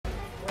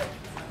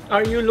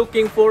Are you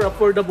looking for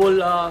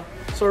affordable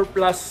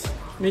surplus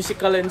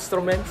musical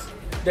instruments?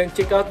 Then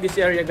check out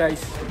this area, guys.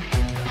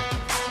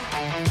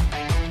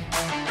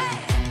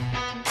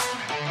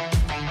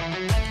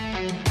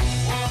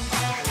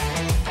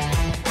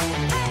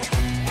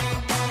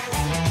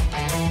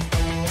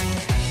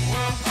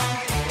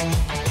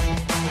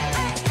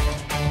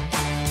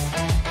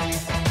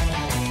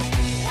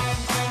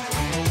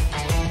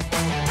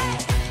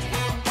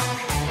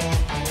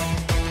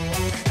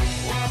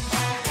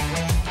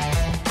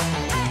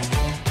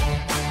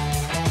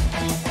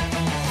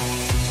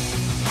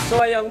 So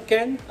I am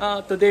Ken.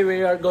 Today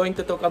we are going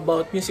to talk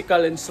about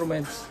musical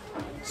instruments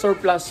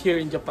surplus here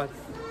in Japan.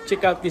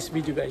 Check out this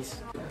video,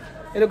 guys.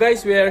 Hello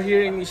guys, we are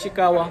here in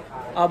Ishikawa,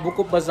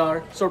 Bookoff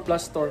Bazaar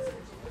surplus store.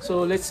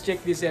 So let's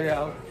check this area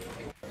out.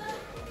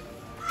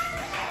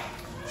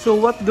 So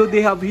what do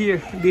they have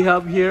here? They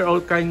have here all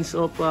kinds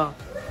of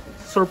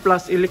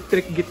surplus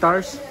electric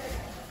guitars.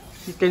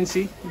 You can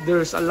see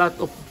there's a lot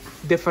of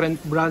different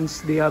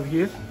brands they have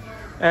here.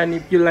 And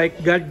if you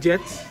like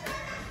gadgets,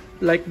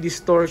 like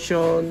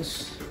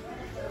distortions,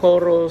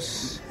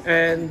 chorus,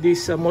 and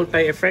these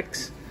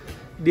multi-effects,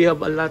 they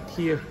have a lot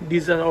here.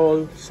 These are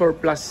all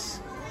surplus.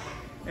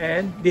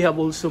 And they have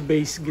also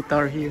bass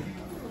guitar here.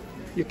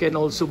 You can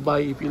also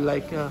buy if you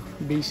like a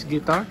bass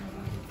guitar.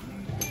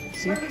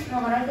 See?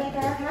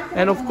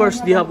 And of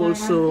course, they have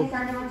also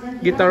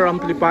guitar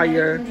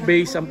amplifier,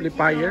 bass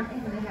amplifier.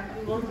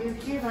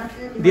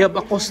 They have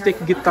acoustic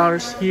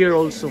guitars here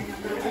also.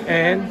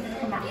 And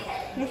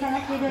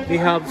they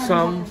have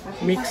some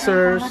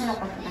mixers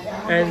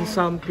and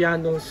some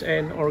pianos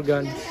and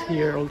organs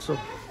here also.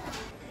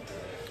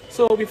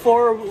 So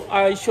before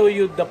I show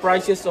you the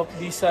prices of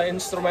these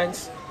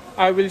instruments,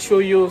 I will show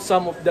you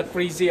some of the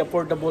crazy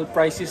affordable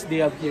prices they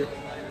have here.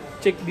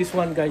 Check this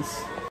one,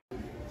 guys.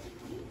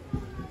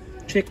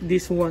 Check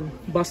this one,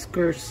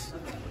 buskers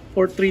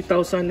for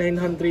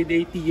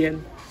 3,980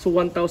 yen. So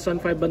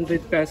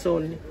 1,500 peso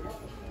only,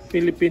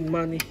 Philippine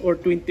money, or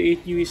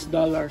 28 US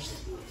dollars.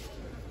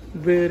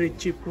 Very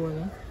cheap one,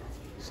 huh?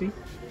 See?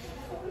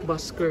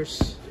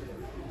 Buskers.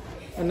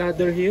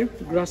 Another here,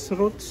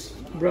 Grassroots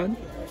brand.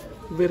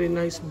 Very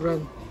nice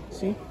brand.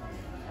 See?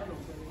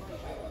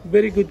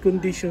 Very good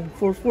condition.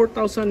 For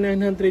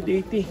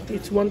 4,980,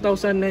 it's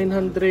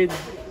 1,900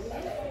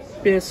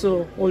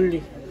 peso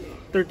only.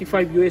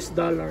 35 US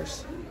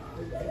dollars.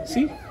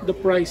 See? The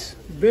price.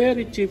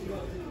 Very cheap.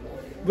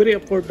 Very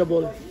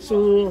affordable.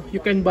 So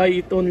you can buy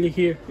it only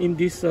here in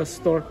this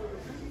store.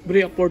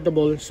 Very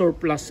affordable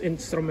surplus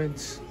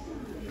instruments.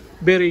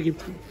 Very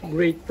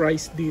great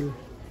price deal.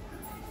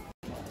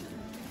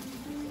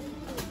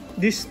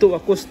 These two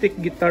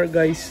acoustic guitar,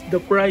 guys, the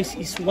price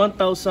is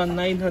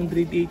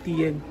 1,980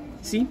 yen.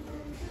 See?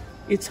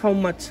 It's how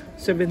much?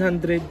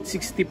 760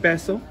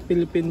 peso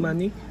Philippine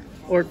money,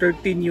 or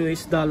 13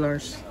 US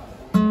dollars.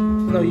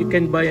 Now you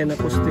can buy an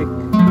acoustic.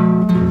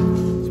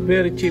 It's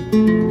very cheap.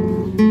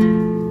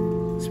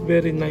 It's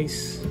very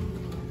nice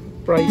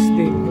price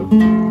deal, no?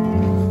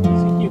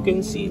 You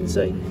can see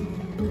inside.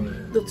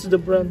 That's the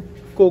brand,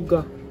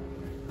 Koga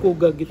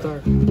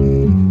guitar.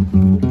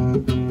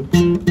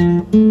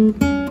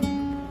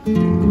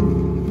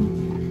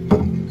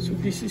 So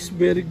this is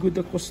very good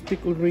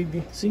acoustic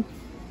already. See,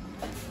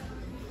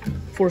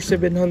 for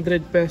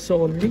 700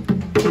 peso only.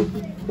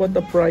 What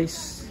a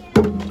price!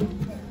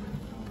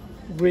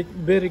 Great,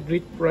 very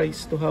great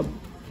price to have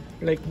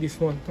like this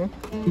one, huh?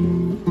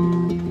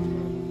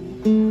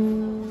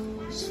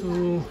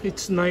 So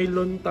it's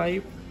nylon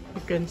type. You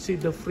can see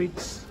the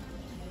fritz.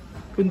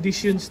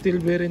 Condition still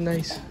very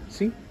nice.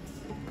 See?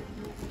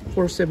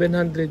 For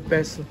 700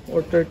 peso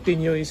or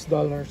 13 US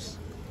dollars.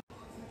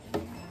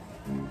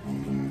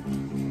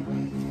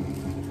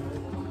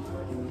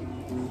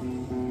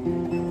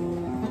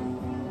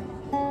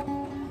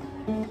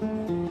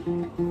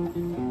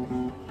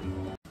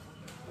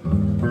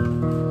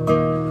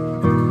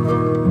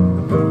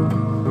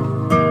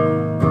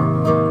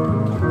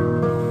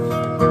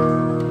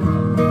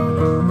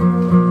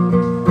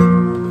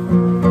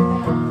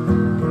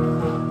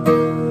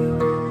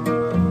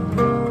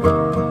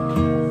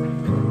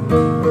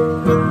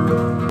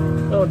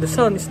 The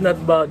sound is not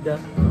bad.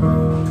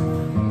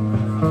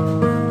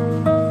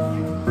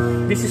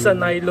 This is a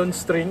nylon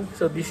string,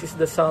 so this is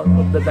the sound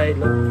of the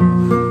nylon.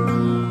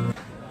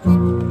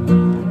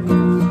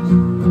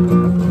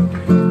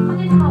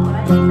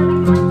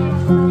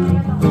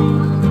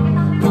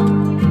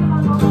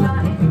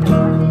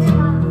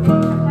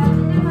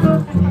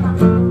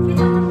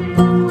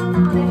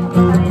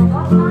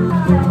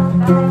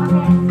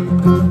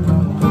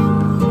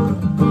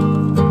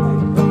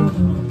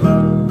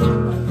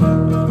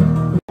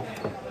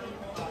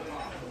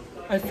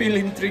 I feel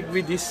intrigued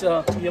with this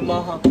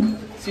Yamaha.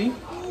 See?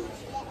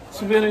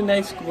 It's a very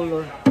nice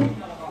color.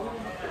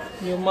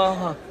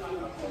 Yamaha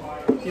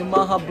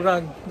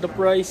brand. The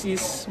price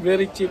is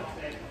very cheap.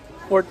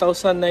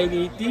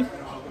 4,980.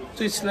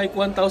 So it's like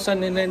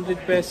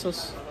 1,900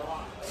 pesos.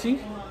 See?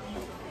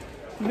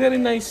 Very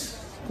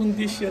nice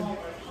condition.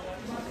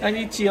 And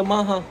it's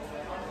Yamaha.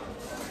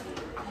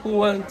 Who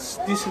wants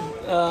this?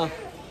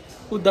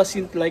 Who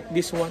doesn't like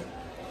this one?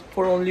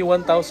 For only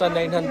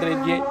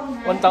 1,900 yen,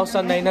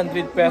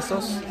 1,900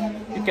 pesos,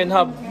 you can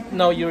have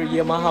now your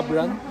Yamaha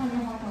brand.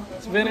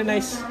 It's very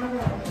nice.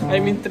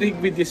 I'm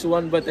intrigued with this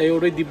one, but I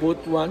already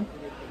bought one,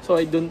 so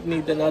I don't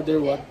need another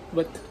one.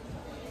 But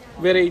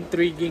very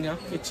intriguing, huh?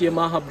 It's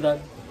Yamaha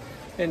brand,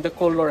 and the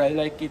color, I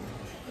like it.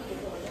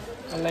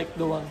 I like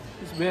the one.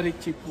 It's very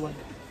cheap one.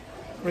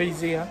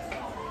 Crazy, huh?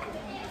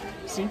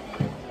 See?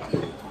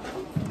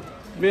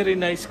 Very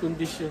nice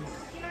condition.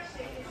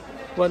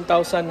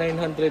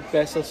 1,900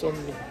 pesos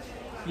only.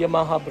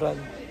 Yamaha brand.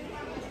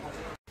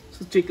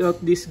 So check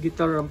out this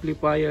guitar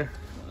amplifier.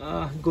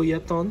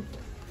 Goyaton.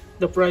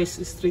 The price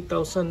is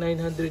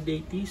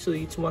 3,980. So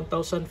it's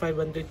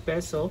 1,500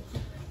 peso.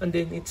 And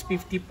then it's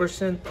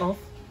 50% off.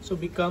 So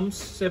becomes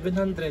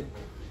 700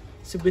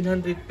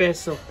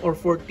 peso or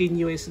 14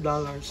 US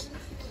dollars.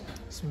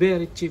 It's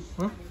very cheap,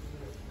 huh?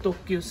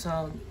 Tokyo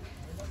sound.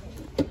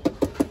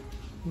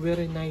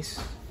 Very nice.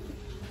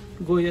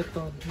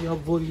 Goyaton. You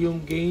have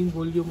volume gain,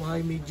 volume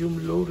high,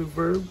 medium, low,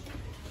 reverb.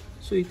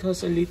 So it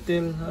has a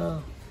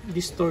little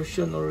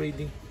distortion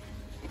already.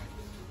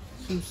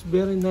 So it's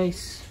very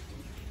nice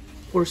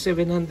for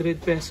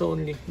 700 peso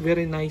only.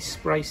 Very nice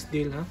price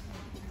deal, huh?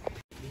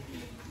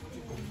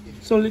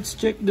 So let's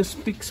check the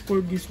specs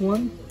for this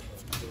one.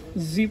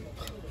 Zip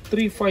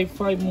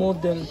 355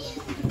 model.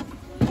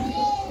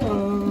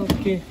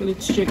 Okay,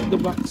 let's check the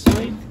back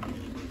side.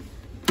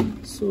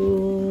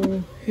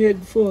 So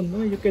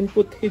headphone, you can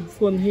put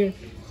headphone here,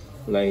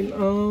 line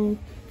out.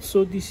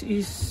 So this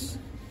is,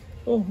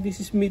 oh, this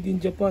is made in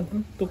Japan,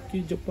 huh?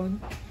 Tokyo, Japan.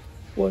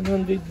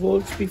 100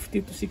 volts,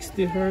 50 to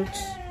 60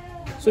 hertz.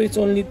 So it's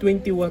only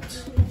 20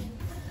 watts.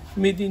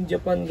 Made in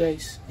Japan,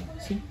 guys.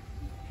 See,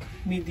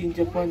 made in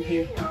Japan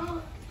here.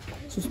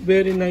 So it's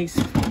very nice.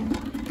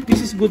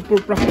 This is good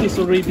for practice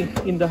already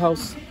in the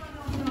house.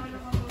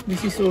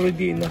 This is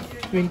already enough.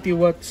 20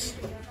 watts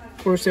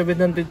for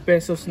 700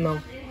 pesos now.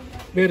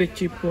 Very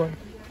cheap one.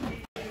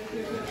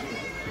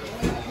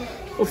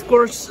 Of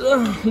course,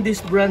 this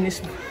brand is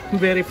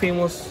very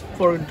famous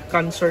for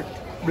concert,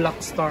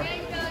 Black Star.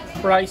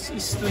 Price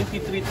is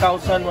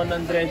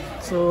 23,100,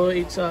 so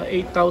it's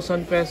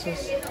 8,000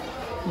 pesos.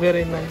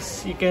 Very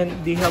nice. You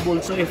can, they have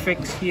also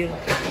effects here.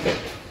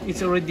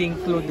 It's already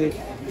included.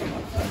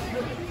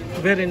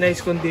 Very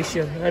nice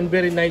condition and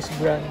very nice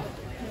brand.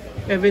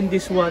 Even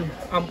this one,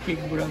 Ampig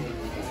brand.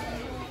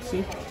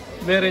 See,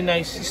 very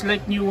nice. It's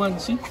like new one.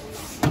 See.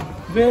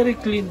 Very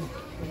clean.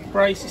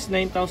 Price is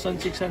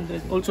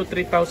 9,600. Also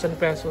 3,000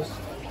 pesos.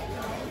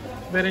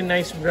 Very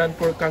nice brand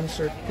for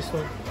concert. This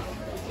one.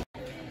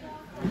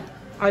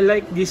 I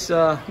like this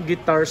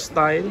guitar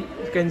style.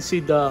 You can see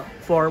the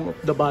form of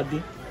the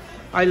body.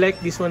 I like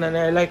this one and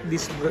I like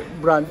this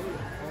brand.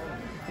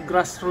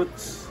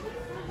 Grassroots.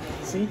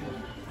 See?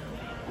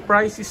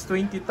 Price is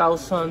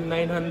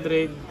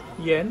 20,900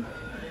 yen.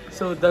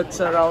 So that's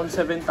around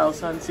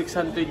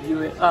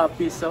 7,600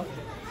 peso.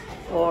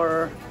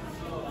 Or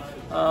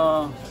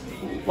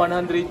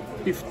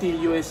 150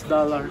 US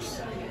dollars.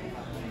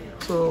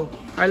 So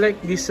I like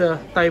this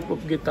type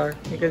of guitar.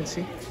 You can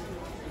see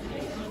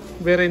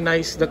very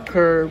nice, the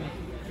curve,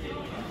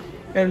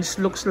 and it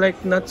looks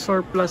like not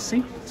surplus.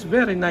 See, it's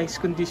very nice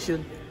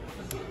condition.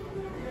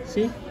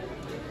 See,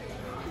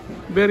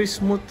 very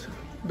smooth,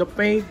 the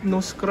paint,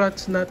 no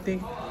scratch,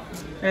 nothing.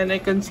 And I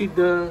can see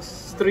the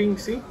string.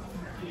 See,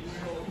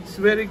 it's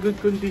very good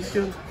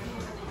condition.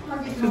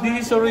 So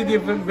this is already a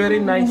very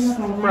nice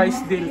price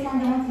deal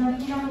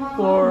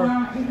for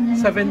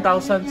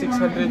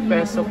 7,600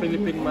 peso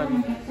Philippine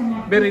money.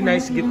 Very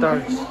nice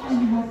guitars.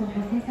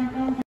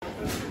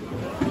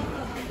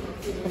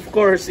 Of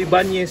course,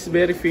 Ibanez,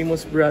 very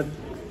famous brand.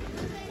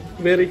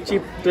 Very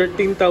cheap,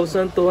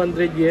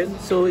 13,200 yen.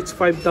 So it's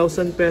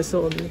 5,000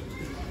 peso only.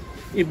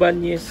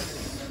 Ibanez,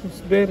 it's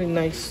very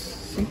nice.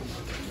 See?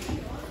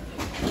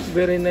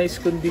 Very nice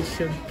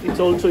condition. It's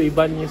also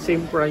Ibanez,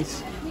 same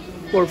price.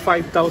 For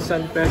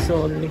 5,000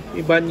 peso only.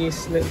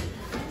 Ibanez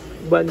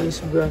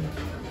brand.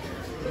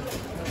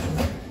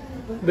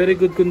 Very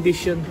good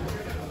condition.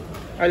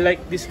 I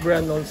like this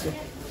brand also.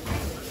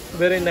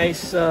 Very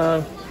nice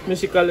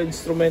musical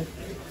instrument.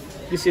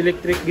 This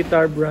electric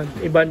guitar brand,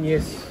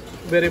 Ibanez.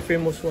 Very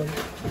famous one.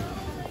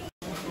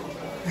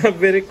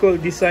 Very cool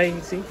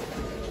design, see?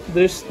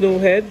 There's no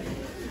head.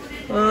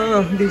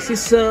 This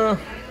is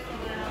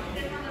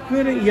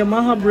very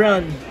Yamaha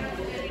brand.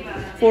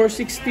 For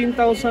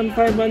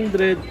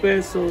 16,500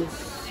 pesos.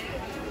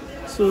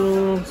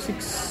 So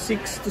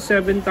 6 to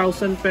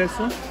 7,000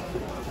 pesos.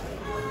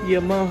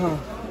 Yamaha.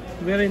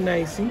 Very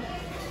nice. See?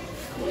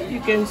 You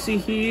can see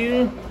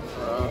here.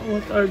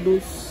 What are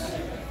those?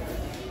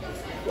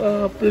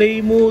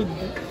 Play mode,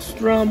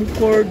 strum,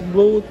 chord,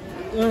 both.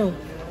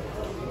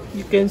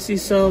 You can see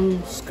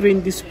some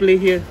screen display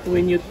here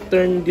when you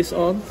turn this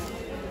on.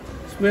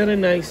 It's very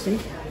nice. See?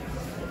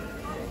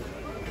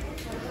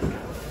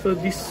 So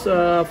this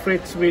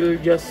frets will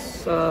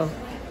just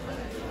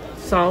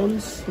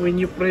sounds when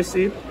you press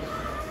it.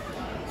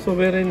 So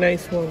very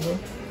nice one, huh?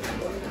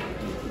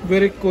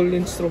 Very cool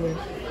instrument.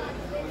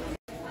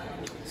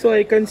 So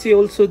I can see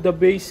also the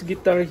bass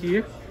guitar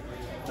here.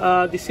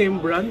 The same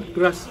brand,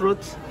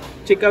 Grassroots.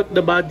 Check out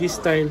the body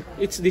style.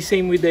 It's the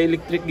same with the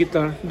electric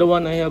guitar, the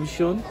one I have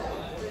shown.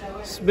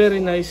 It's very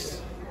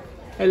nice.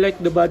 I like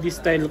the body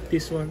style of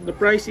this one. The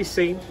price is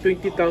same,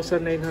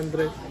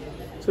 20,900.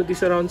 So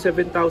this around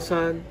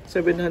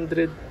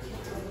 7,700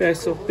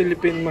 peso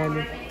Philippine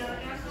money.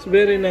 It's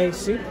very nice,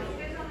 see?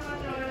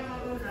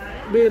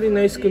 Very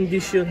nice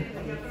condition.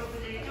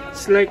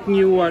 It's like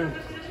new one.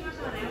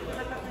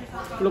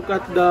 Look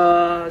at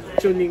the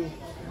tuning.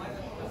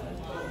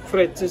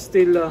 Frets is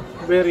still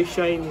very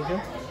shiny, huh?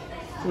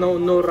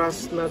 No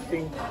rust,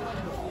 nothing.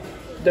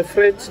 The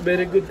frets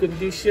very good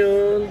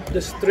condition.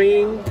 The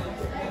string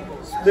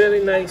is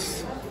very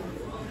nice.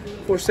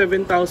 For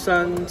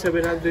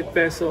 7,700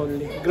 peso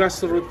only.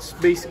 Grassroots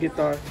bass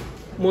guitar,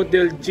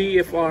 model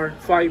GFR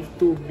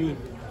 52B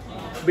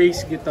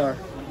bass guitar.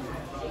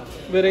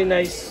 Very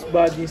nice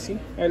body, see?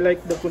 I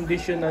like the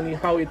condition and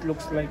how it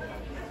looks like.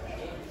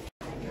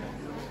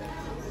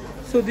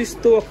 So these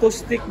two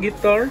acoustic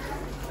guitar,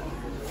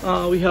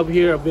 we have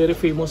here a very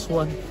famous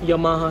one,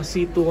 Yamaha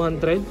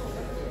C200,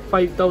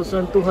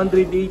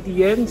 5,280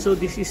 yen. So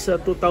this is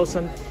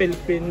 2,000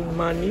 Philippine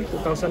money,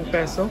 2,000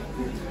 peso.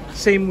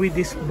 Same with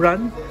this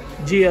brand,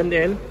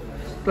 G&L,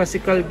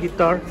 classical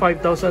guitar,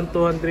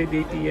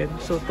 5,280 yen.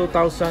 So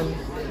 2,000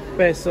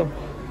 peso.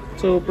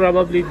 So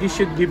probably this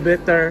should be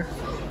better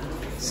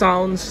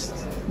sounds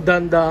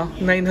than the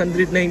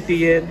 990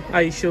 yen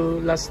I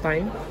showed last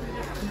time.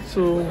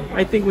 So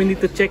I think we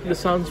need to check the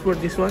sounds for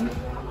this one.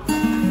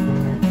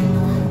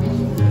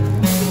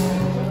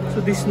 So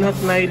this is not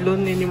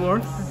nylon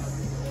anymore.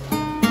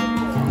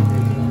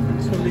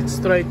 So let's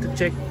try to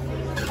check.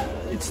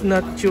 It's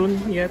not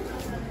tuned yet.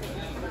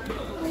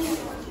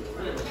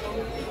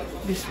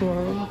 This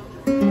one.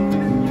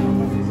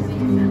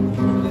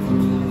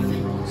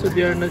 So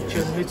they are not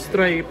tuned. Let's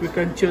try if we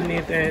can tune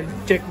it and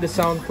check the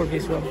sound for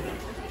this one.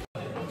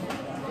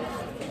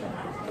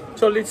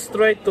 So let's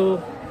try to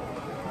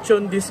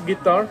tune this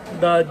guitar,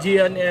 the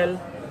G&L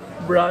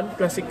brand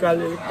classical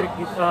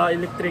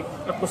electric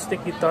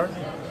acoustic guitar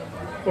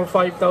for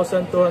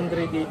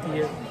 5,280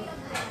 yen.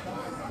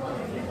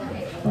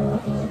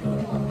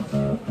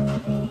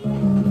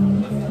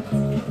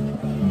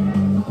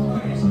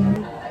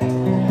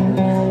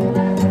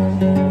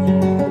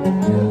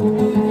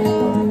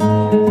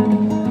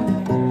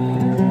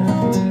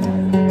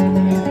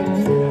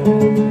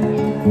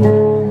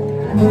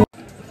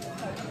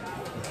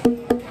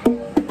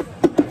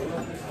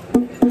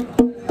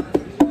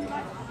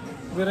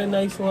 Very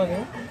nice one,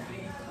 eh?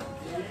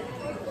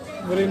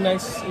 Very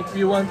nice if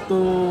you want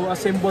to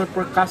assemble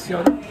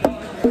percussion.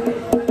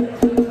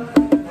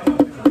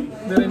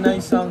 Very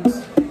nice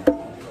sounds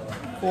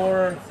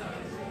for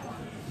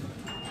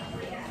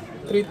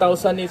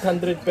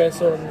 3,800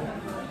 peso.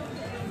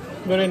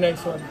 Very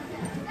nice one.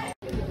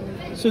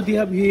 So they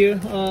have here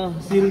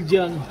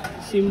Zildjian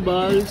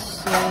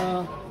cymbals,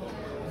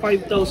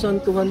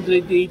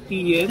 5,280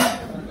 yen.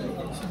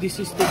 So this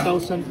is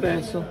 2,000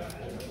 peso.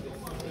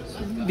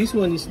 This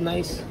one is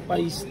nice,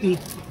 feisty.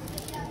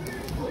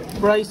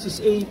 Price is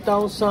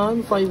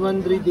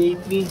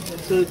 8,580.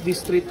 So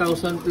this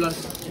 3,000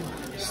 plus.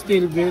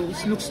 Still very,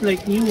 it looks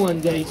like new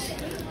one, guys.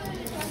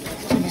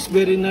 This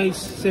very nice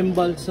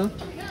cymbals, huh?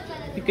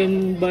 You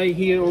can buy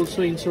here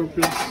also in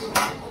surplus.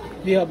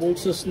 They have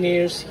also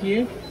snares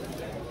here.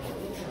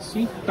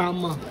 See,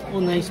 Tama. Oh,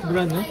 nice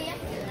brand, huh?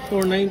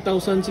 For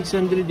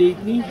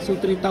 9,680. So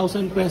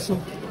 3,000 peso.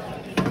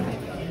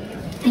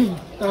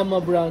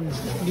 Tama brand.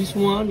 This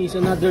one is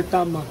another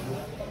Tama.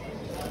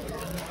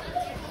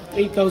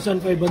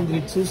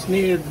 8,500. So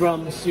snare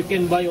drums. You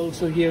can buy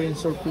also here in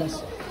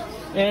surplus.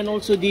 And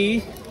also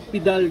the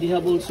pedal. They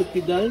have also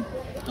pedal.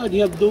 Oh, they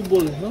have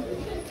double. Huh?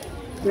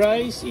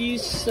 Price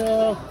is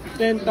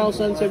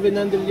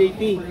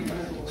 10,780.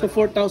 So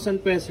 4,000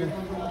 peso.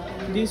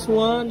 This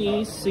one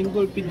is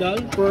single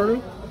pedal,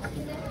 pearl.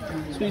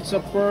 So it's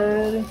a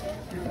pearl.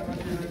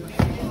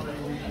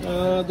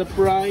 The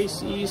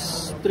price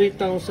is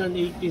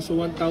 3,080, so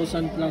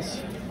 1,000 plus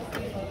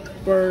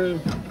per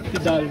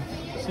pedal.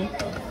 See?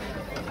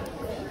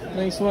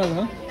 Nice one,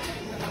 huh?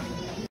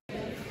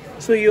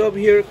 So you have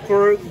here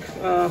Korg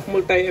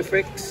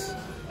multi-effects,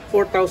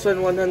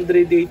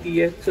 4,180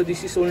 yen. So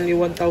this is only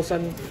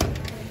 1,000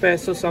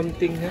 peso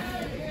something, huh?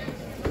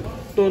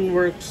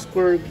 Toneworks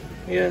Korg,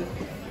 yeah.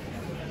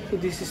 So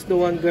this is the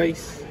one,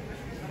 guys.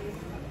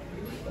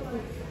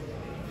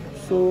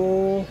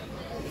 So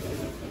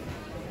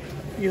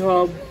you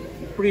have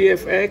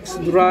pre-FX,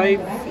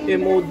 drive,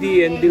 MOD,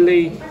 and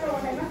delay.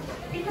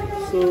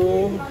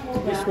 So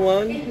this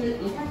one,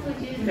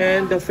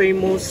 and the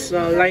famous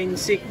line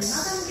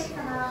 6,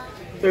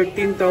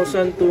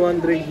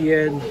 13,200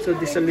 yen. So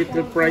this is a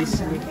little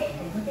pricey.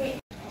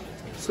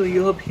 So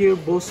you have here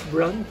Boss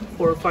brand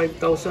for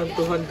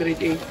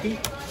 5,280.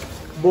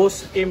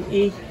 Boss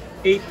ME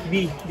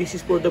 8B. This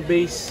is for the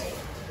bass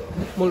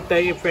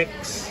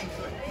multi-effects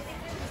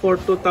for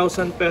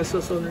 2,000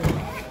 pesos only.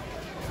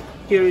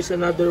 Here is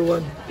another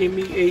one,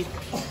 ME8.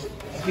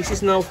 This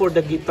is now for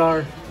the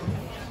guitar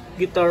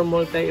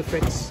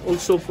multi-effects,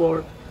 also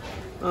for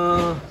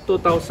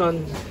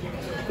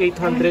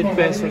 2,800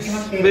 pesos.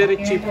 Very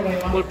cheap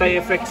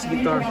multi-effects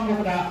guitar.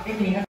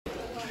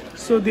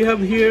 So they have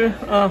here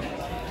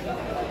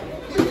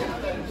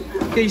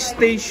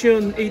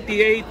K-Station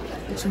 88.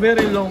 It's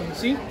very long,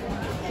 see?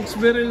 It's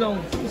very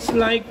long. It's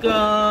like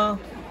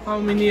how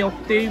many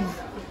octave?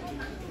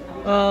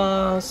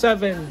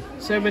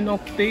 7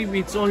 octave.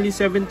 It's only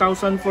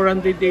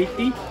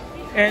 7,480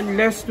 and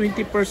less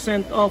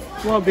 20% off.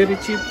 Wow, very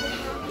cheap.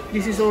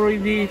 This is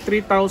already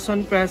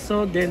 3,000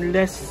 peso, then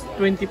less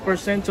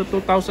 20%, so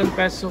 2,000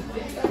 peso.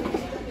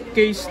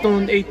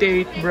 Keystone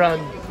 88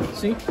 brand.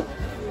 See?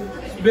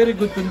 Very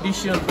good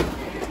condition.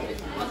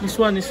 This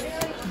one is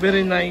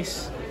very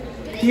nice.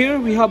 Here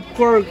we have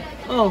Korg.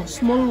 Oh,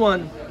 small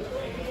one.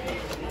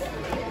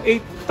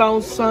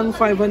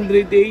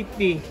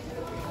 8,580.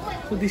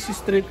 So this is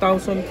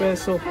 3,000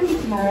 peso.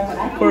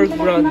 Korg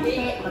brand.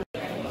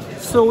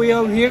 So we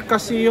have here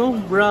Casio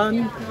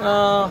brand.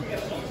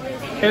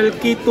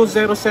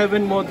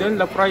 LK207 model,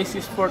 the price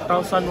is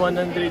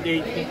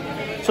 4,180.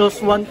 So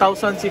it's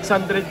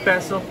 1,600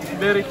 peso.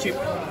 Very cheap.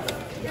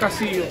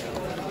 Casio.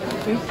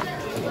 See?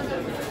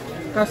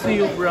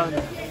 Casio brand.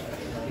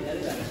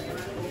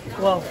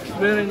 Wow,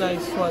 very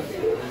nice one.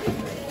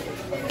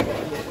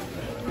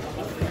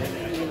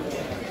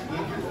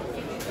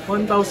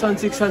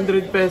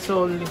 1,600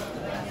 peso only.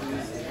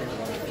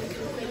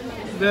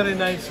 Very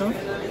nice, huh?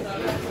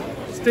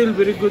 Still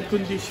very good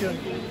condition.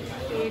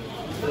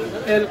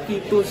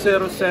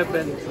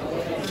 LK207,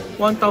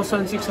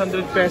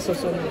 1,600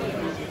 pesos only.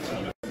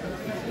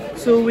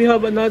 So we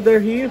have another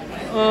here,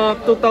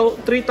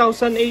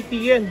 3,080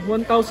 yen,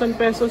 1,000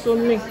 pesos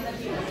only.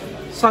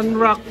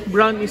 Sunrock,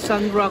 brand is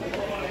Sunrock.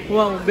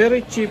 Wow,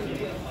 very cheap.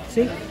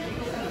 See,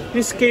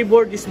 this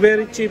keyboard is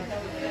very cheap.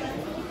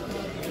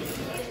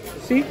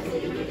 See,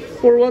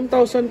 for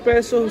 1,000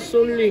 pesos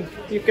only,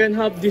 you can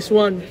have this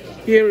one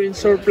here in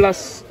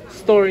surplus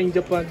store in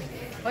Japan.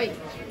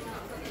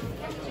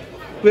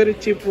 Very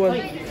cheap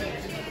one.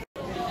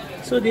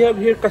 So they have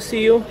here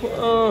Casio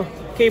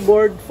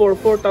keyboard for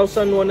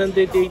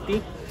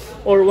 4,180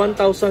 or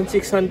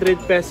 1,600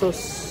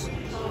 pesos.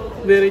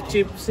 Very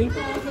cheap, see?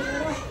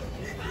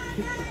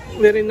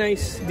 Very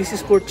nice. This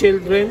is for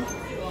children,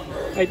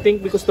 I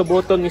think, because the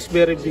button is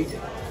very big.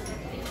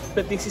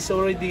 But this is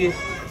already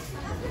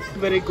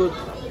very good.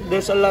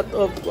 There's a lot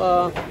of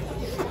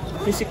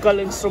musical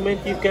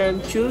instrument you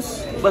can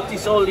choose, but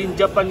it's all in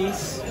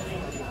Japanese.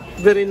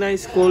 Very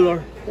nice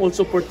color,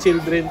 also for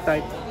children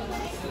type.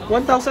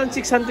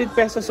 1,600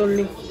 pesos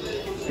only.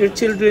 Your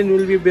children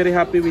will be very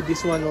happy with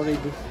this one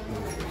already.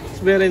 It's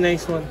very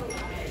nice one.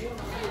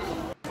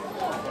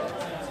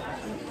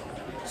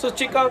 So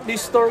check out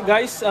this store,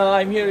 guys.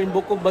 I'm here in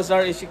Bookoff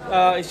Bazaar,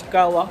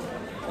 Ishikawa,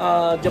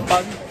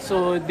 Japan.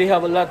 So they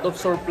have a lot of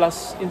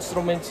surplus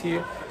instruments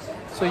here.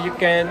 So you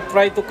can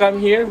try to come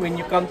here when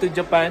you come to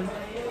Japan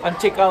and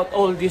check out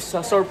all these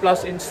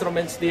surplus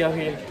instruments they have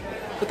here.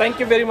 So thank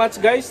you very much,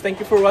 guys. Thank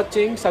you for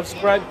watching.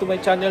 Subscribe to my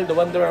channel, The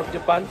Wanderer of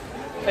Japan.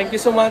 Thank you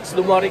so much.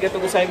 Domo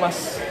arigatou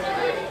gozaimasu.